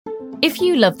If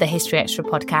you love the History Extra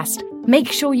podcast,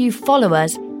 make sure you follow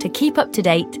us to keep up to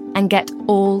date and get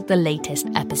all the latest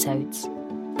episodes.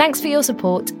 Thanks for your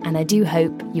support, and I do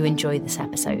hope you enjoy this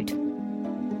episode.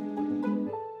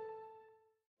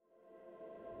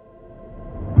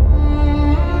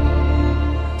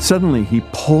 Suddenly, he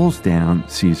pulls down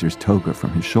Caesar's toga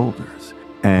from his shoulders,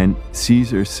 and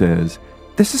Caesar says,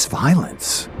 "This is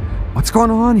violence. What's going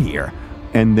on here?"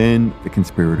 And then the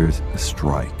conspirators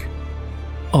strike.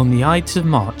 On the Ides of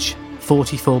March,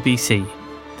 44 BC,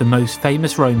 the most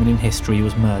famous Roman in history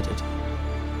was murdered.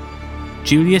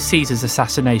 Julius Caesar's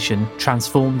assassination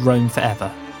transformed Rome forever,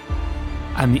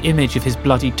 and the image of his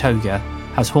bloody toga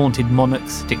has haunted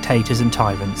monarchs, dictators and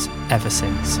tyrants ever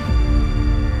since.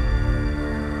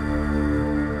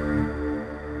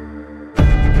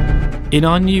 In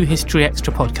our new History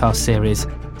Extra podcast series,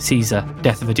 Caesar,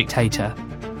 Death of a Dictator,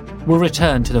 we'll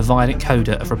return to the violent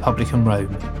coda of Republican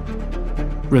Rome,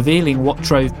 revealing what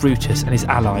drove Brutus and his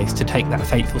allies to take that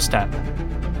fateful step,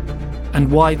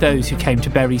 and why those who came to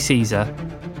bury Caesar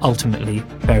ultimately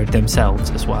buried themselves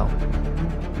as well.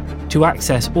 To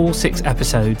access all 6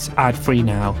 episodes ad-free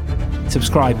now,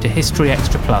 subscribe to History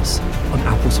Extra Plus on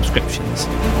Apple subscriptions.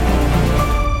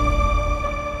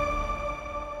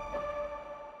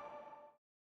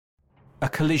 A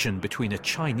collision between a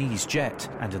Chinese jet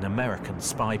and an American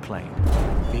spy plane.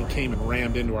 He came and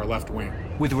rammed into our left wing.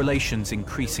 With relations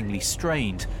increasingly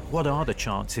strained, what are the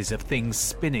chances of things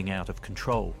spinning out of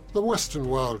control? The Western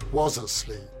world was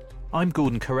asleep. I'm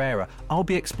Gordon Carrera. I'll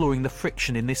be exploring the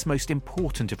friction in this most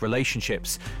important of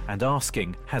relationships and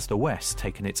asking, has the West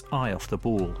taken its eye off the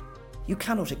ball? You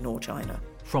cannot ignore China.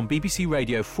 From BBC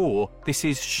Radio 4, this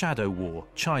is Shadow War,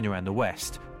 China and the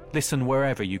West. Listen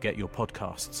wherever you get your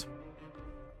podcasts.